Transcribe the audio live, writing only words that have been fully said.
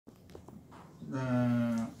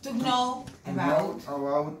to know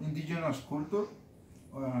about indigenous culture.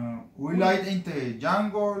 We live in the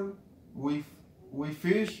jungle. We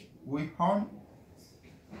fish. We hunt.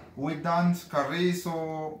 We dance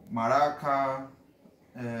carrizo, maraca,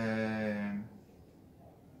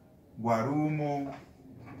 guarumo.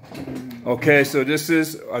 Okay, so this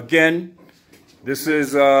is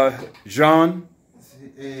Jean.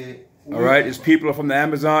 All right, his people are from the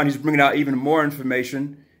Amazon. He's bringing out even more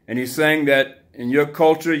information, and he's saying that in your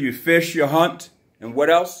culture you fish, you hunt, and what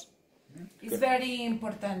else? It's very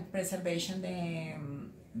important preservation the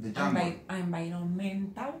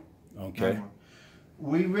environmental. Okay.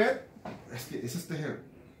 We wet. Eso es tejer.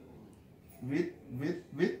 We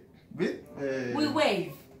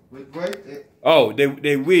wave. Oh,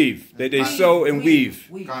 they weave. They sew and weave.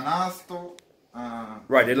 Canasto.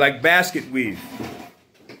 Right, they like basket weave.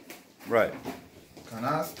 Right.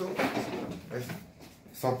 Canasto.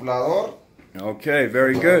 Soplador. Okay,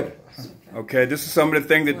 very good. Okay, this is some of the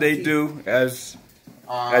things that they do as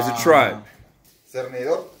a tribe.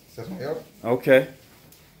 Cernidor. Okay.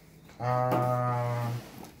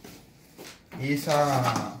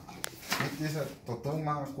 Isa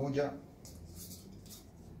totuma cuya.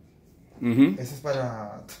 Ese es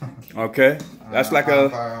para. Okay, that's like a.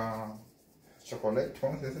 Chocolate.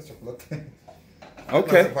 ¿Cómo se dice chocolate?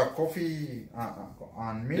 Okay. Para coffee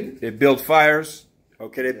and milk. They build fires.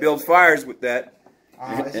 Okay, they build fires with that.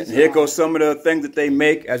 And here goes some of the things that they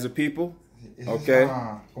make as a people. Okay.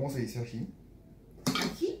 ¿Cómo se dice ají?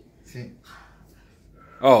 ¿Ají? Sí.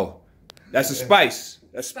 Oh, that's a spice.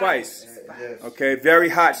 That's spice. Yes. Okay, very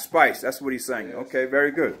hot spice. That's what he's saying. Yes. Okay,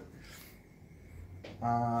 very good.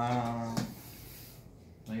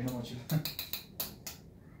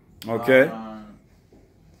 Okay.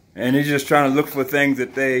 And he's just trying to look for things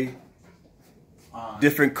that they,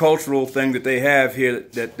 different cultural things that they have here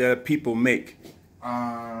that their people make.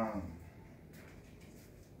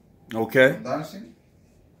 Okay. Dancing.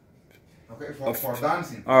 Okay, for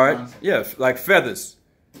dancing. All right. Dancing. Yeah, like feathers.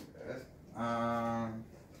 Yes.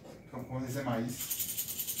 ¿Cómo se dice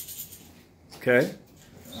maíz? Okay.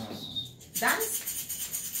 Dance.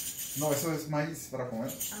 No, eso es maíz para comer.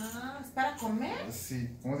 Ah, ¿es para comer? Sí.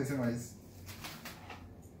 ¿Cómo se dice maíz?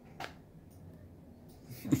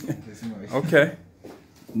 Okay.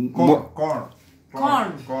 Corn.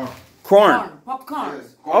 Popcorn. Yes, corn.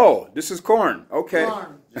 Oh, this is corn. Okay.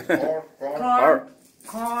 Corn.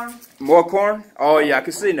 Corn. More corn? Oh, yeah, I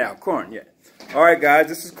can see now. Corn, yeah. All right, guys,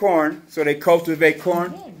 this is corn. So they cultivate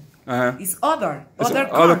corn. It's other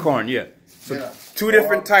corn, yeah. So Yeah. two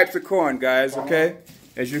different types of corn, guys, okay?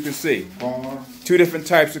 As you can see. Corn. Two different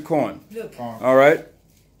types of corn. Look. All right?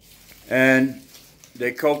 And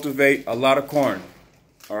they cultivate a lot of corn.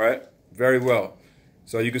 All right? Very well.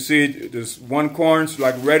 So you can see there's one corn's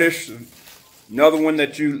like reddish, another one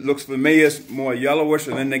that looks familiar is more yellowish,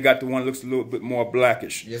 and then they got the one that looks a little bit more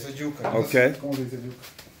blackish. Y eso es yuca. Okay. ¿Cómo se dice yuca?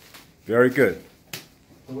 Very good.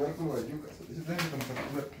 Tubérculo de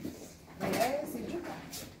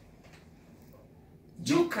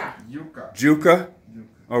yuca. Yuca. Yuca.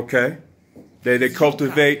 Okay. They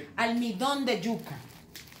cultivate. Almidón de yuca.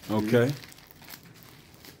 Okay.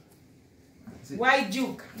 White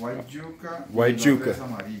yuca. White yuca.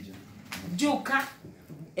 Yuca.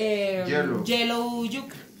 Yellow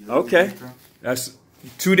yuca. Okay. That's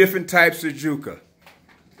two different types of yuca.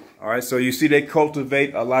 All right. So you see they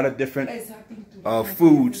cultivate a lot of different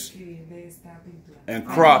foods and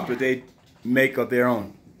crops that they make of their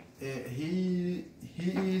own. He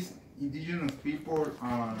is indigenous people.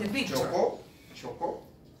 Choco.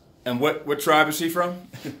 And what tribe is he from?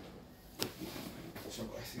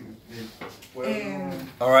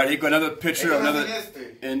 All right, here go another picture of another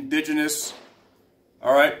indigenous.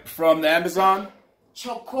 All right, from the Amazon.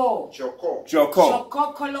 Choco,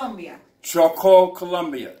 Colombia. Choco,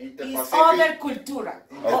 Colombia. It's other cultura.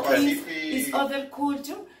 Okay. It's other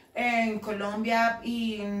culture in Colombia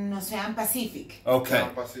in Ocean Pacific. Okay.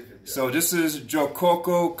 So this is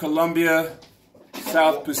Jococo, Colombia,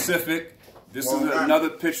 South Pacific. This is another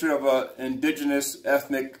picture of an indigenous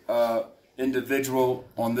ethnic individual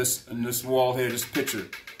on this wall here. This picture.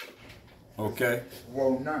 Okay.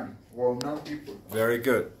 Wonan people. Very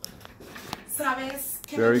good. ¿Sabes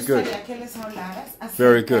qué Very me good. gustaría que les hablaras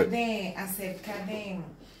Very good. acerca de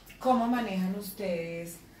cómo manejan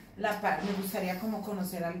ustedes me gustaría como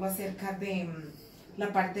conocer algo acerca de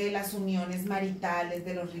la parte de las uniones maritales,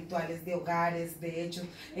 de los rituales de hogares, de hecho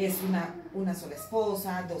es una sola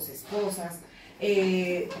esposa, dos esposas,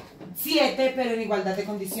 7 pero en igualdad de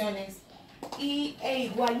condiciones e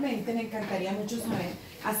igualmente me encantaría mucho saber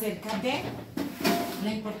acerca de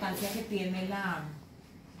la importancia que tiene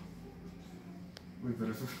Uy,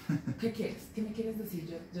 pero eso... ¿Qué quieres? ¿Qué me quieres decir?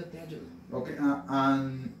 Yo te ayudo. Okay,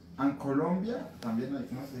 and Colombia, también hay,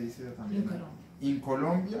 ¿cómo se dice? También, In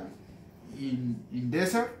Colombia. in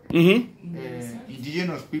desert,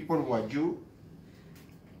 indigenous people, Wayuu.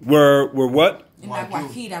 Were what? En la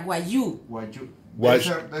Guajira, Wayuu.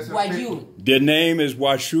 Desert Wayuu. people. Their name is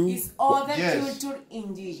Washu? It's other Yes. culture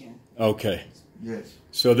indigenous. Okay. Yes.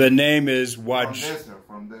 So their name is From Waj desert.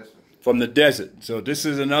 from the desert. So this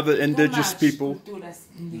is another indigenous Tomash people. culturas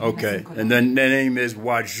indígenas Okay. en Colombia. And then their name is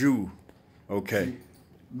Waju. Okay.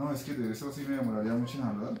 No, es que de eso sí me demoraría mucho en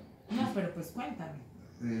hablar. No, pero pues cuéntame.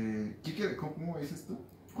 ¿Cómo dices tú?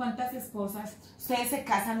 ¿Cuántas esposas? ¿Ustedes se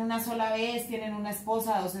casan una sola vez, tienen una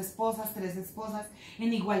esposa, dos esposas, tres esposas,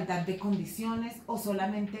 en igualdad de condiciones? ¿O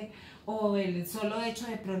solamente, o el solo hecho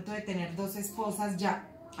de pronto de tener dos esposas ya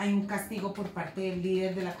hay un castigo por parte del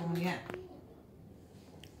líder de la comunidad?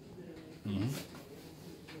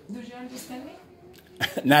 Do you understand me?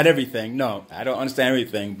 Not everything. No, I don't understand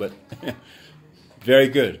everything, but very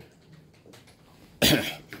good.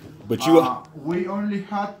 But you We only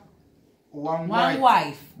had one One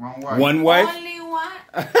wife. wife. one wife? Only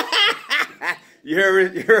one. You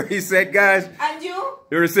heard what he said, guys? And you?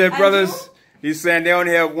 You heard what he said, And brothers? He's saying they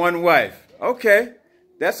only have one wife. Okay.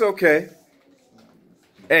 That's okay.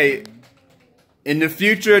 Hey, in the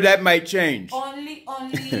future, that might change. Only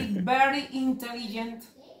very intelligent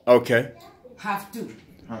Okay. have two.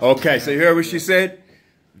 Okay, so you heard what she said?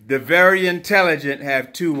 The very intelligent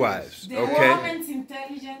have two wives. The Okay. woman's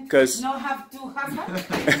intelligent 'Cause- no have two husbands.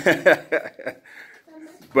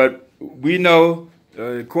 But we know,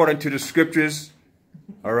 according to the scriptures,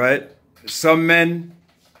 all right, some men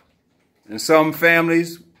and some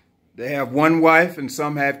families, they have one wife and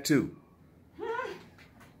some have two.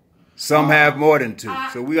 Some have more than two.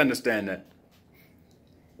 So we understand that.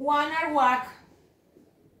 One Arawak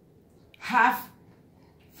have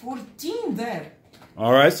 14 there.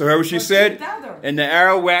 All right, so heard what she said? Together. In the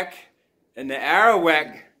Arawak,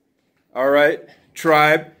 all right,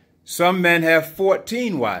 tribe, some men have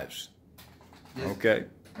 14 wives. Yes. Okay.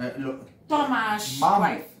 Tomash Mamo,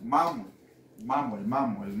 wife.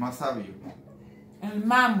 el más sabio. El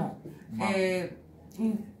mamo.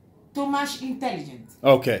 Too much intelligent.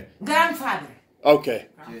 Okay. Grandfather. Okay.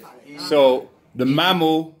 So the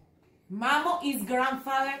mamu, Mamo is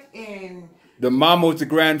grandfather and the mamu is the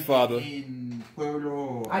grandfather En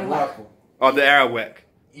pueblo Arawak. Arawako. of the Arawak.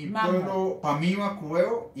 En Mamo. pueblo Pamima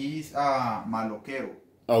Cueo is maloquero.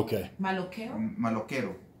 Okay. maloquero.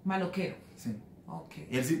 Maloquero. Maloquero. Sí. Okay.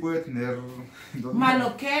 Él sí puede tener dos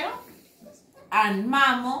Maloquero and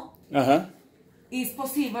mamo Uh-huh. is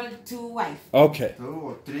possible to wife. Okay. 2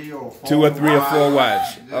 or 3 or 4. 2 or 3 or 4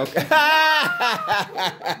 wives. Okay.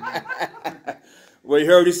 Well, you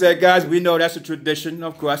heard what he said, guys. We know that's a tradition.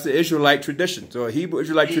 Of course, the Israelite tradition. So a Hebrew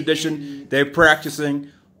Israelite tradition, they're practicing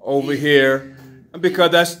over here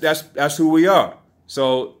because that's who we are.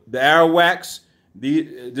 So the Arawaks,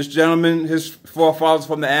 this gentleman, his forefathers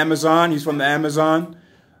from the Amazon. He's from the Amazon.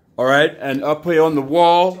 All right. And up here on the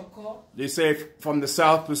wall, they say from the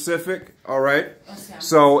South Pacific. All right.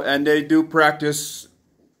 So, and they do practice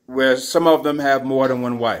where some of them have more than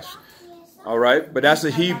one wife. All right. But that's a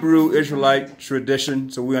Hebrew Israelite tradition.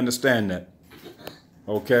 So we understand that.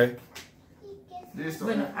 Okay. Listo.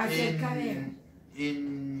 Bueno, acerca de...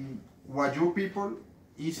 In Wayuu people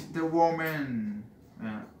is the woman,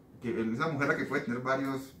 esa mujer la que puede tener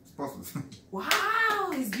varios esposos.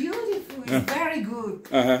 Wow, it's beautiful. It's very good.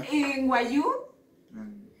 Uh-huh. In Wayuu,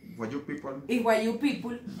 Wayuu people. in Wayuu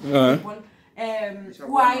people, Uh-huh.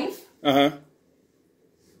 wife, Uh-huh.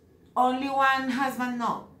 only one husband,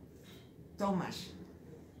 no. Tomash.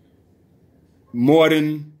 More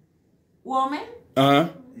than... Woman, Uh-huh.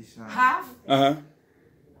 Is have Uh-huh.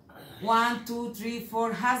 1, 2, 3,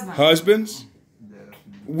 4 husbands. Husbands?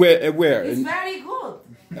 Where? It's very good.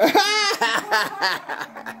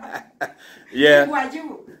 Yeah.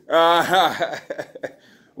 Wayuu.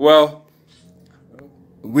 Well,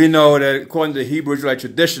 we know that according to Hebrew Israelite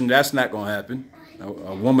tradition, that's not going to happen.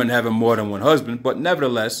 A woman having more than one husband. But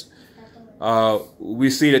nevertheless, we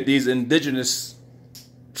see that these indigenous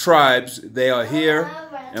tribes, they are here,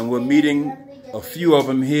 and we're meeting a few of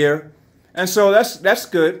them here. And so that's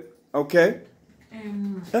good, okay?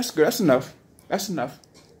 That's good. That's enough. That's enough.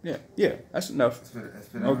 Yeah, that's enough.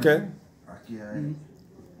 Okay. Aquí hay.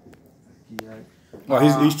 Well,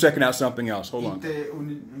 he's checking out something else. Hold on.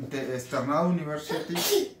 Externado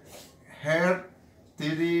University, her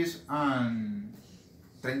 30s and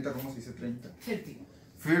 30, ¿cómo se dice 30? 50.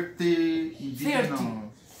 30 indigenous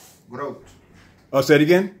 30. growth. Oh, say it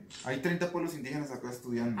again? Hay 30 pueblos indígenas acá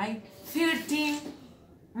estudiando. Hay 13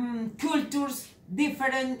 cultures,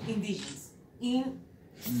 different indigenous in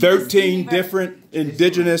 13 different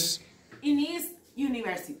indigenous in his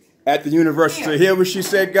university. at the university. So hear what she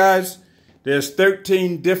said, guys? There's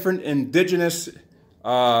 13 different indigenous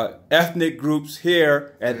ethnic groups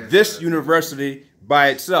here at this university by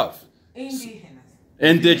itself.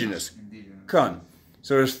 Indigenous. Come.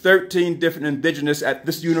 So there's 13 different indigenous at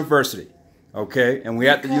this university. Okay? And we're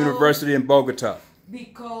at the university in Bogota.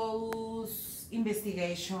 Because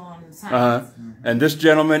investigation, science. And this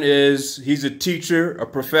gentleman he's a teacher, a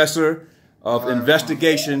professor of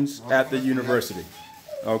investigations at the university.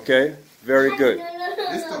 Okay? Very good.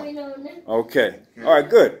 Okay. All right,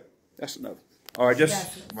 good. That's enough. All right,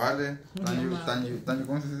 just... Vale.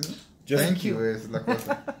 ¿Cómo se dice? Just, thank you es la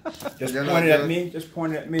cosa. Just point it at me. Just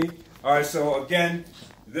point it at me. All right, so again,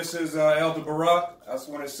 this is Elder Barak. I just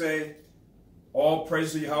want to say all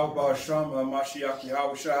praise to Yahweh Hashem, Mashiach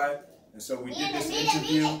Yahweh Shai. And so we did this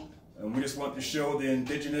interview, and we just want to show the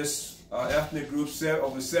indigenous ethnic groups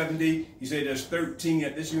over 70. He said there's 13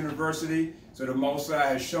 at this university. So the Most High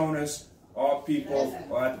has shown us all people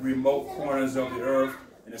are at the remote corners of the earth.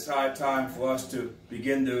 And it's high time for us to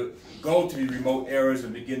begin to go to the remote areas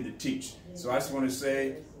and begin to teach. So I just want to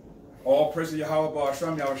say, all praise to Yahweh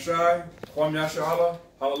Ba'asham Yahweh Shai, Kwam Yashala,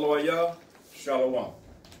 Hallelujah, Shalom.